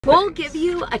We'll give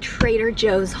you a Trader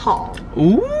Joe's haul.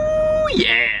 Ooh,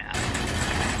 yeah.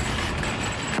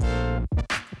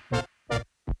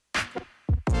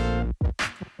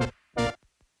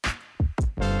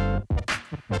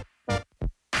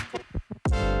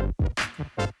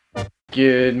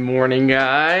 Good morning,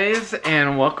 guys,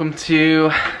 and welcome to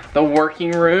the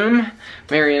working room.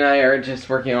 Mary and I are just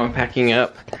working on packing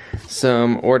up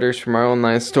some orders from our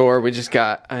online store. We just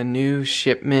got a new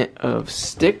shipment of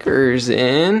stickers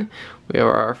in. We have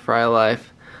our Frey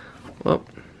Life. Whoop.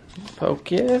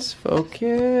 Focus,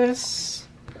 focus.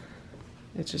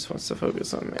 It just wants to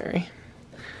focus on Mary.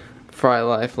 Frey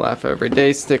Life Laugh Every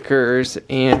Day stickers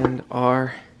and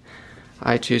our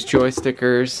I Choose Joy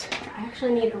stickers. I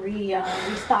actually need to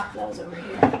restock those over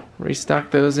here.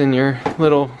 Restock those in your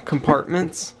little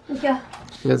compartments. Yeah.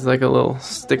 She has like a little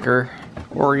sticker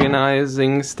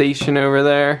organizing station over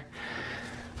there.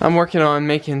 I'm working on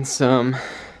making some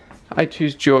I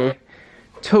Choose Joy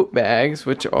tote bags,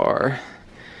 which are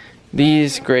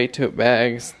these gray tote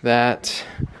bags that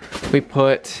we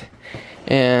put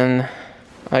an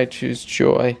I Choose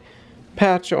Joy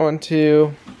patch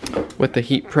onto with the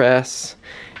heat press,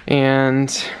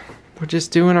 and we're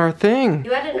just doing our thing.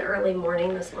 You had an early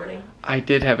morning this morning. I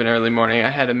did have an early morning. I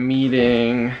had a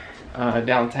meeting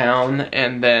downtown,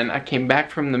 and then I came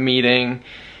back from the meeting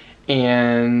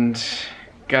and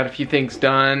got a few things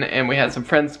done, and we had some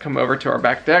friends come over to our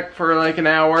back deck for like an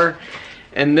hour,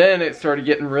 and then it started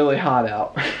getting really hot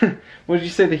out. What did you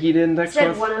say the heat index was?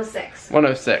 It said 106.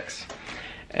 106.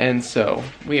 And so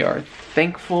we are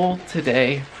thankful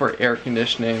today for air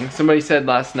conditioning. Somebody said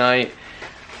last night,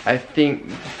 I think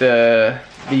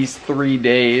these 3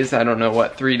 days, I don't know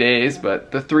what 3 days,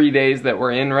 but the 3 days that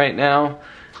we're in right now,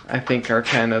 I think are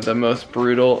kind of the most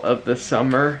brutal of the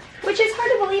summer. Which is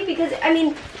hard to believe because, I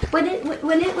mean, when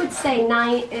it would say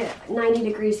 90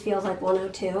 degrees feels like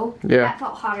 102, yeah, that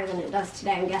felt hotter than it does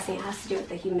today. I'm guessing it has to do with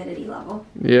the humidity level.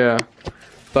 Yeah.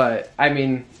 But, I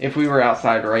mean, if we were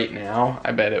outside right now,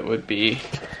 I bet it would be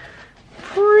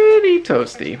pretty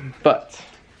toasty. But,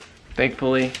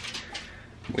 thankfully,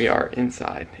 we are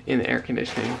inside in the air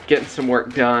conditioning, getting some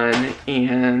work done,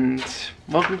 and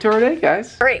welcome to our day,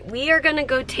 guys. All right, we are gonna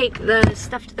go take the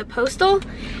stuff to the postal,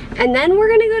 and then we're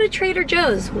gonna go to Trader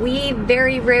Joe's. We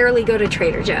very rarely go to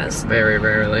Trader Joe's. Very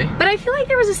rarely. But I feel like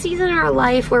there was a season in our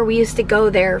life where we used to go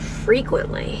there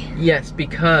frequently. Yes,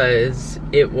 because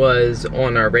it was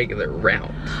on our regular route.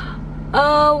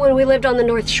 Oh, when we lived on the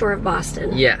North Shore of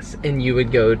Boston. Yes, and you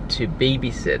would go to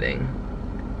babysitting.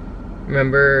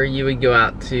 Remember, you would go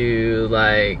out to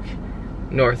like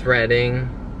North Reading,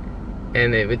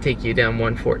 and it would take you down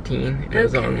 114. It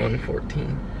was on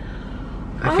 114.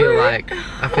 I feel like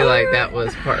that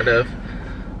was part of.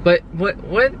 But what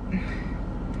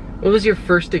was your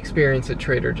first experience at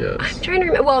Trader Joe's? I'm trying to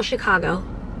remember. Well, Chicago.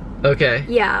 Okay.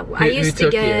 Yeah, I used to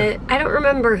get. I don't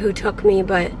remember who took me,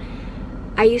 but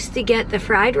I used to get the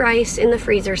fried rice in the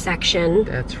freezer section.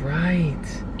 That's right.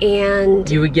 And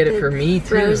you would get it for me too.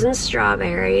 Frozen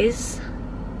strawberries.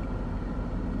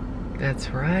 That's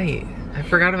right. I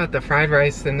forgot about the fried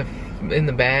rice in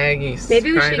the bag. You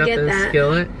maybe we should get that.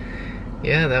 Skillet.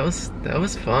 Yeah, that was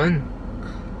fun.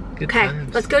 Good times.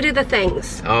 Okay, let's go do the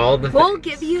things. All the things. We'll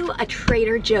give you a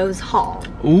Trader Joe's haul.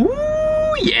 Ooh,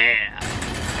 yeah.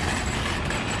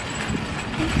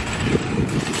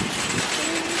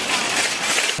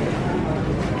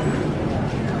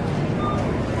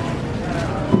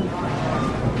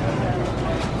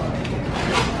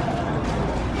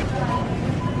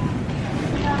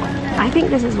 I think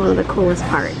this is one of the coolest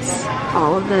parts.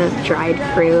 All of the dried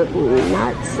fruit and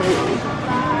nuts,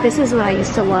 and this is what I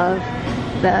used to love,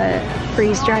 the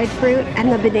freeze-dried fruit,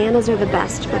 and the bananas are the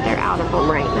best, but they're out of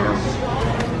them right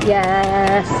now.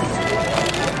 Yes!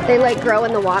 They like grow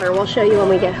in the water. We'll show you when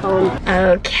we get home.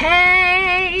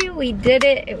 Okay, we did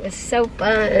it. It was so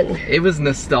fun. It was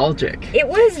nostalgic. It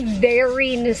was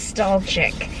very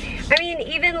nostalgic. I mean,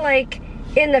 even like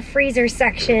in the freezer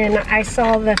section, I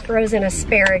saw the frozen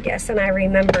asparagus, and I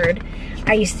remembered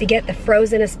I used to get the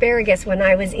frozen asparagus when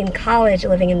I was in college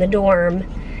living in the dorm.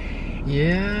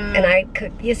 Yeah. And I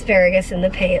cooked the asparagus in the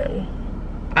pan.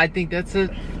 I think that's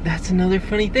another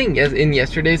funny thing. In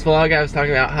yesterday's vlog, I was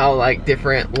talking about how like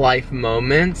different life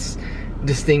moments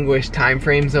distinguish time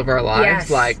frames of our lives, yes,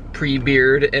 like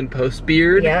pre-beard and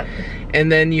post-beard. Yep. And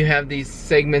then you have these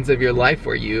segments of your life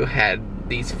where you had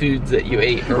these foods that you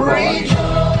ate or watched.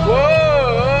 Whoa!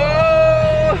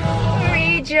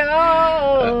 Rejoice!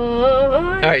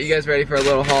 All right, you guys ready for a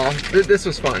little haul? This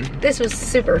was fun. This was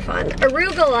super fun.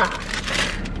 Arugula,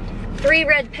 3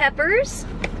 red peppers,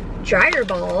 dryer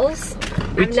balls.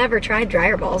 I've never tried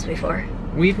dryer balls before.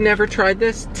 we've never tried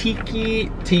this.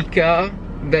 Tikka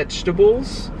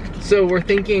vegetables. So we're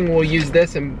thinking we'll use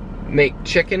this and make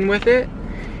chicken with it.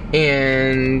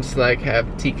 And like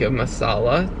have tikka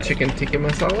masala, chicken tikka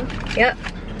masala. Yep.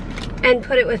 And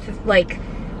put it with like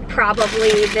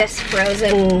probably this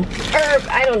frozen, or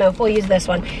I don't know if we'll use this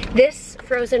one. This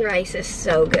frozen rice is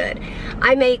so good.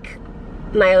 I make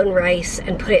my own rice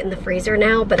and put it in the freezer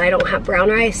now, but I don't have brown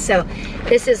rice, so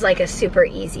this is like a super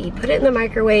easy. Put it in the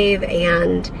microwave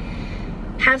and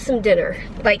have some dinner.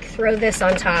 Like throw this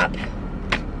on top.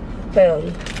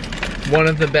 Boom. One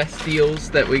of the best deals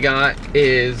that we got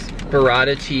is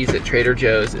burrata cheese at Trader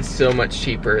Joe's is so much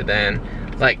cheaper than,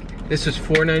 like, this was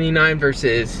 $4.99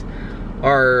 versus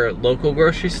our local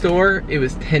grocery store, it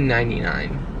was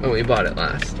 $10.99 when we bought it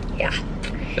last. Yeah.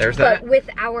 There's that. But with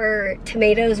our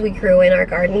tomatoes we grew in our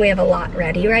garden, we have a lot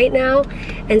ready right now.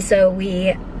 And so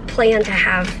we plan to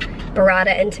have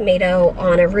burrata and tomato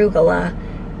on arugula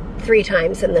 3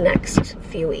 times in the next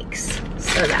few weeks.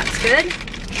 So that's good.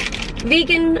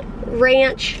 Vegan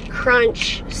ranch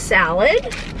crunch salad.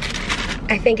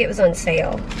 I think it was on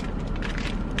sale.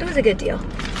 It was a good deal.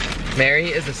 Mary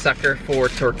is a sucker for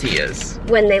tortillas.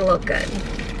 When they look good.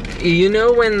 You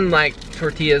know when like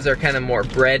tortillas are kind of more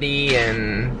bready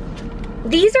and...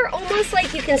 These are almost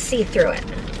like you can see through it.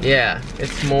 Yeah,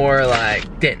 it's more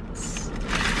like dense.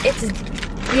 It's,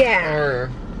 yeah. Or...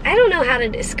 I don't know how to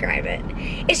describe it.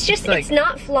 It's just, it's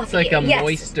not fluffy. It's like a yes.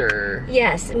 moister.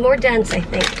 Yes, more dense, I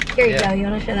think. Here you go, you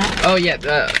wanna show that? Oh yeah,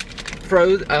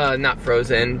 not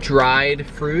frozen, dried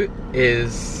fruit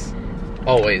is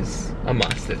always a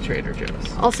must at Trader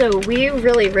Joe's. Also, we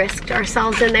really risked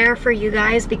ourselves in there for you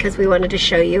guys because we wanted to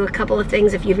show you a couple of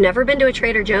things. If you've never been to a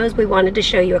Trader Joe's, we wanted to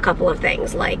show you a couple of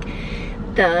things, like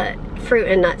the fruit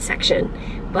and nut section.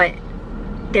 But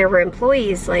there were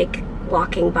employees like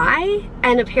walking by,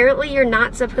 and apparently you're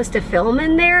not supposed to film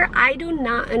in there. I do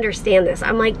not understand this.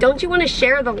 I'm like, don't you want to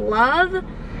share the love?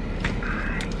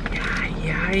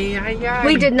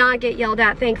 We did not get yelled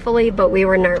at, thankfully, but we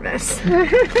were nervous.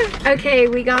 Okay,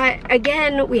 we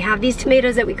have these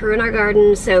tomatoes that we grew in our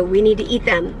garden, so we need to eat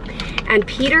them. And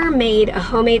Peter made a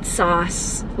homemade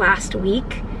sauce last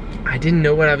week. I didn't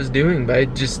know what I was doing, but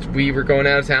we were going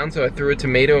out of town, so I threw a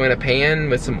tomato in a pan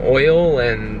with some oil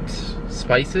and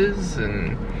spices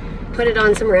and put it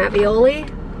on some ravioli.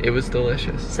 It was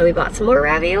delicious. So we bought some more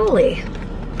ravioli.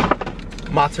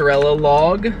 Mozzarella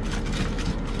log.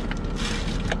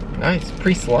 Nice,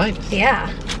 pre-sliced. Yeah.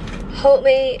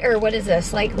 Homemade, or what is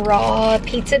this, like raw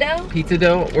pizza dough? Pizza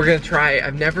dough, we're gonna try.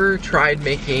 I've never tried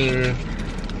making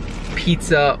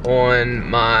pizza on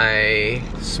my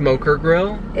smoker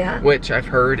grill. Yeah. Which I've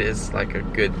heard is like a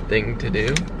good thing to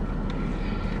do.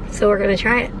 So we're gonna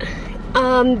try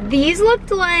it. These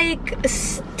looked like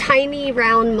tiny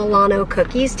round Milano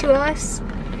cookies to us.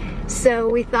 So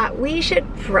we thought we should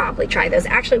probably try those.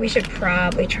 Actually, we should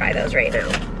probably try those right now.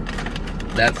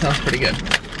 That sounds pretty good.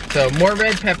 So more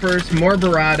red peppers, more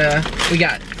burrata. We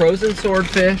got frozen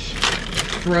swordfish,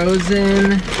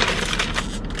 frozen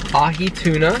ahi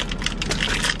tuna.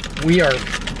 We are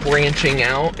branching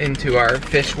out into our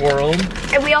fish world.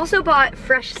 And we also bought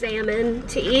fresh salmon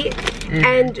to eat.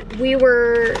 And we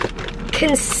were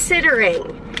considering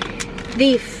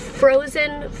the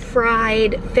frozen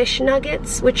fried fish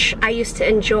nuggets, which I used to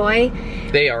enjoy.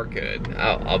 They are good,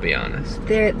 I'll be honest.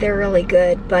 They're really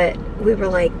good, but we were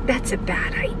like, that's a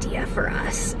bad idea for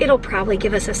us. It'll probably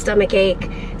give us a stomach ache.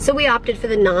 So we opted for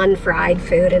the non-fried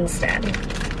food instead.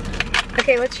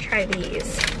 Okay, let's try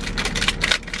these.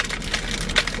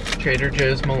 Trader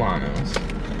Joe's Milanos.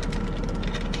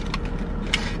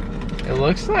 It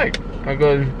looks like a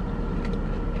good,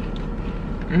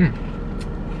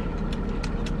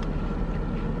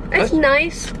 It's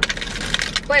nice,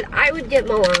 but I would get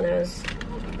Milanos.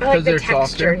 I like the texture,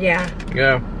 softer.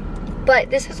 Yeah. But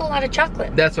this has a lot of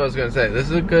chocolate. That's what I was gonna say. This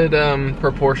is a good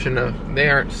proportion of, they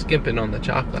aren't skimping on the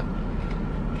chocolate.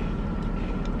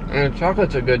 And the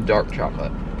chocolate's a good dark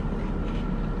chocolate.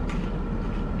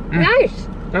 Nice.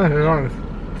 Nice.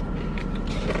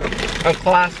 A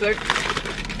classic,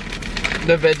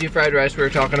 the veggie fried rice we were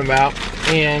talking about,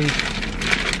 and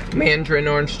mandarin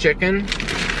orange chicken.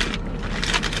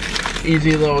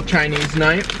 Easy little Chinese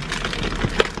night.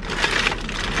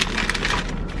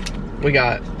 We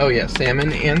got, oh yeah,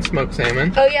 salmon and smoked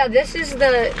salmon. Oh yeah, this is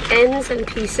the ends and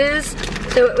pieces,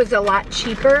 so it was a lot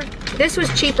cheaper. This was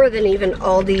cheaper than even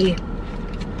Aldi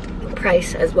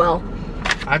price as well.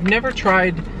 I've never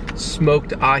tried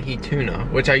smoked ahi tuna,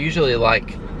 which I usually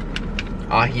like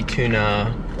ahi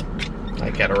tuna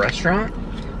like at a restaurant.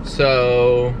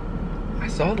 So I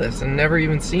saw this and never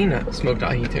even seen a smoked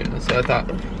ahi tuna, so I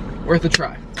thought, worth a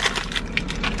try.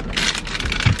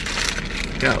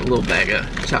 Got a little bag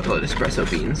of chocolate espresso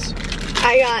beans.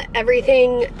 I got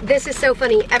everything. This is so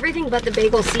funny. Everything but the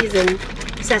bagel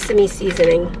sesame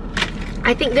seasoning.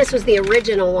 I think this was the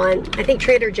original one. I think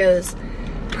Trader Joe's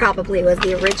probably was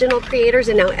the original creators,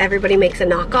 and now everybody makes a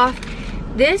knockoff.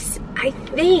 This, I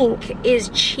think, is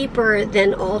cheaper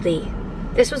than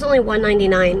Aldi. This was only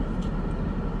 $1.99.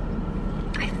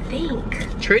 I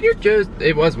think. Trader Joe's,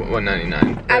 it was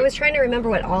 $1.99. I was trying to remember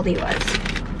what Aldi was.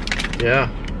 Yeah.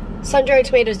 Sun-dried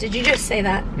tomatoes, did you just say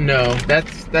that? No,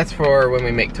 that's for when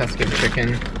we make Tuscan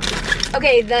chicken.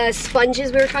 Okay, the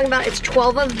sponges we were talking about, it's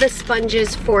 12 of the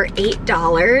sponges for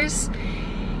 $8.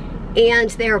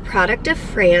 And they're a product of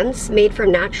France, made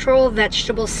from natural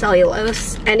vegetable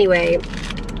cellulose. Anyway,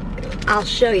 I'll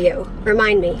show you.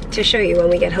 Remind me to show you when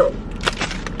we get home.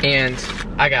 And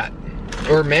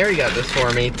Mary got this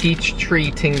for me, Peach Tree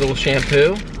Tingle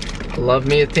Shampoo. I love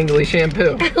me a tingly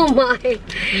shampoo. Oh my.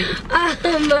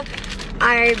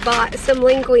 I bought some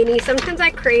linguine. Sometimes I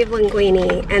crave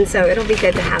linguine, and so it'll be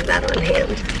good to have that on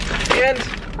hand.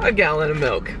 And a gallon of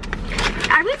milk.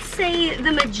 I would say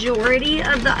the majority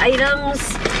of the items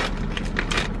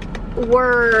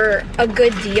were a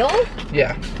good deal.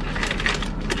 Yeah.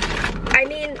 I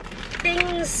mean,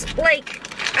 things like,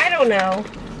 I don't know.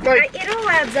 Like, it all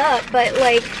adds up, but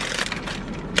like...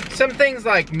 Some things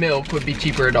like milk would be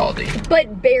cheaper at Aldi.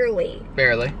 But barely.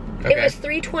 Barely? Okay. It was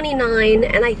 $3.29,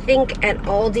 and I think at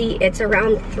Aldi it's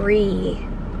around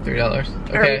 $3.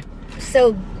 Okay.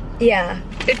 So, yeah.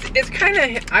 It's kind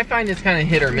of, I find it's kind of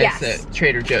hit or miss Yes. at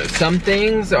Trader Joe's. Some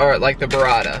things are like the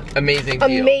burrata, amazing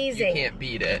deal. Amazing. You can't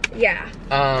beat it. Yeah.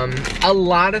 A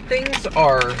lot of things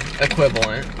are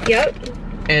equivalent. Yep.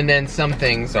 And then some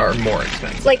things are more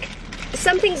expensive. Like,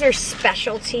 some things are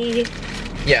specialty.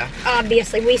 Yeah.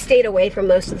 Obviously, we stayed away from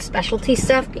most of the specialty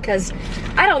stuff because,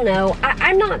 I don't know,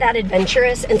 I'm not that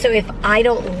adventurous, and so if I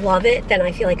don't love it, then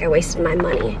I feel like I wasted my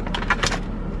money.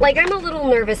 Like, I'm a little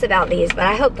nervous about these, but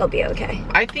I hope they'll be okay.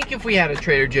 I think if we had a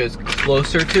Trader Joe's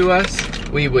closer to us,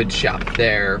 we would shop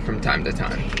there from time to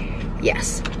time.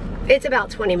 Yes. It's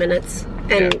about 20 minutes,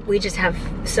 and we just have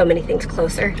so many things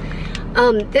closer.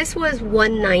 This was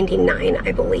 $1.99,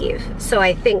 I believe. So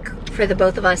I think for the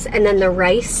both of us, and then the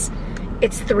rice,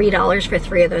 it's $3 for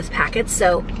 3 of those packets.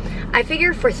 So I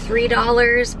figure for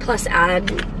 $3 plus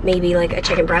add maybe like a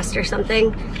chicken breast or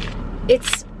something,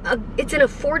 it's an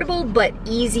affordable but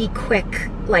easy, quick,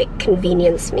 like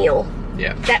convenience meal.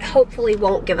 Yeah. That hopefully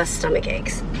won't give us stomach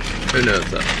aches. Who knows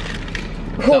though?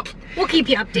 We'll keep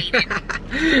you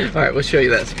updated. All right, we'll show you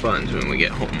that sponge when we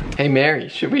get home. Hey Mary,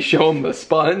 should we show him the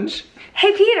sponge?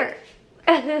 Hey Peter,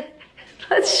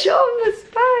 let's show him the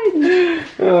sponge.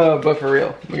 But for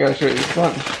real, we gotta show you the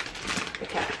sponge.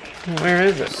 Okay. Where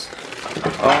is it?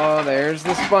 Oh, there's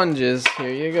the sponges.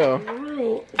 Here you go. All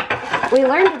right. We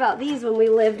learned about these when we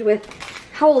lived with,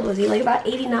 how old was he? Like about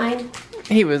 89?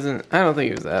 He wasn't, I don't think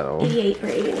he was that old. 88 or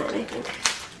 89, I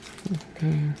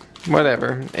think.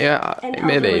 Whatever, yeah,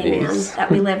 mid-80s. That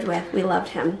we lived with, we loved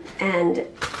him. And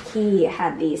he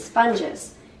had these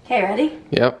sponges. Okay, ready?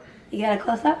 Yep. You got a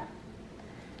close up?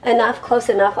 Enough, close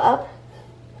enough up?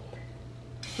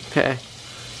 Okay,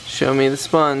 show me the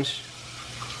sponge.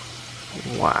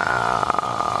 Wow.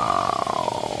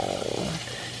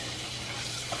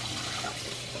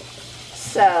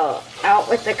 So, out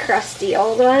with the crusty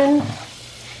old one,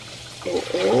 and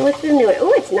in with the new one.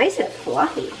 Ooh, it's nice and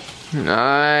fluffy.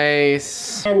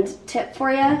 Nice. And tip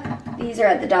for you, these are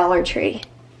at the Dollar Tree.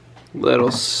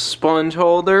 Little sponge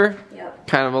holder. Yep.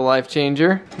 Kind of a life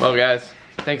changer. Well guys,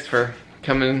 thanks for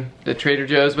coming to Trader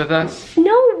Joe's with us.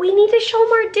 No, we need to show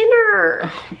them our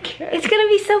dinner. Okay. It's gonna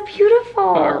be so beautiful.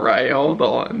 All right, hold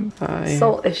on. I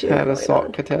Salt issue had a going salt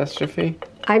on. catastrophe.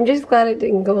 I'm just glad it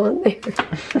didn't go on there.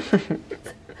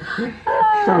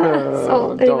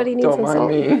 Salt. Anybody needs some salt?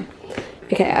 Me.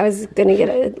 Okay, I was gonna get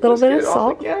a little bit of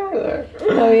salt. Get out of there.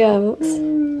 Oh yeah. Oops.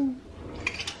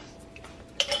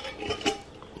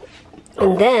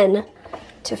 And then,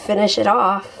 to finish it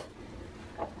off,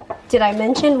 did I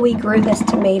mention we grew this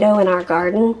tomato in our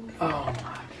garden? Oh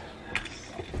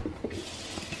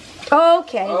my.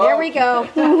 Okay, there we go.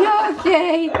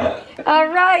 Okay. All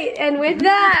right, and with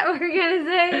that, we're gonna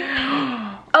say,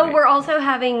 oh, we're also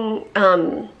having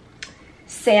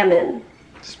salmon.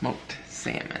 Smoked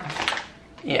salmon.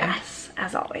 Yes,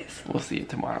 as always. We'll see you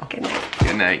tomorrow. Good night.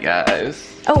 Good night,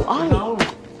 guys. Oh, Ollie.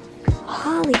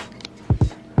 Ollie.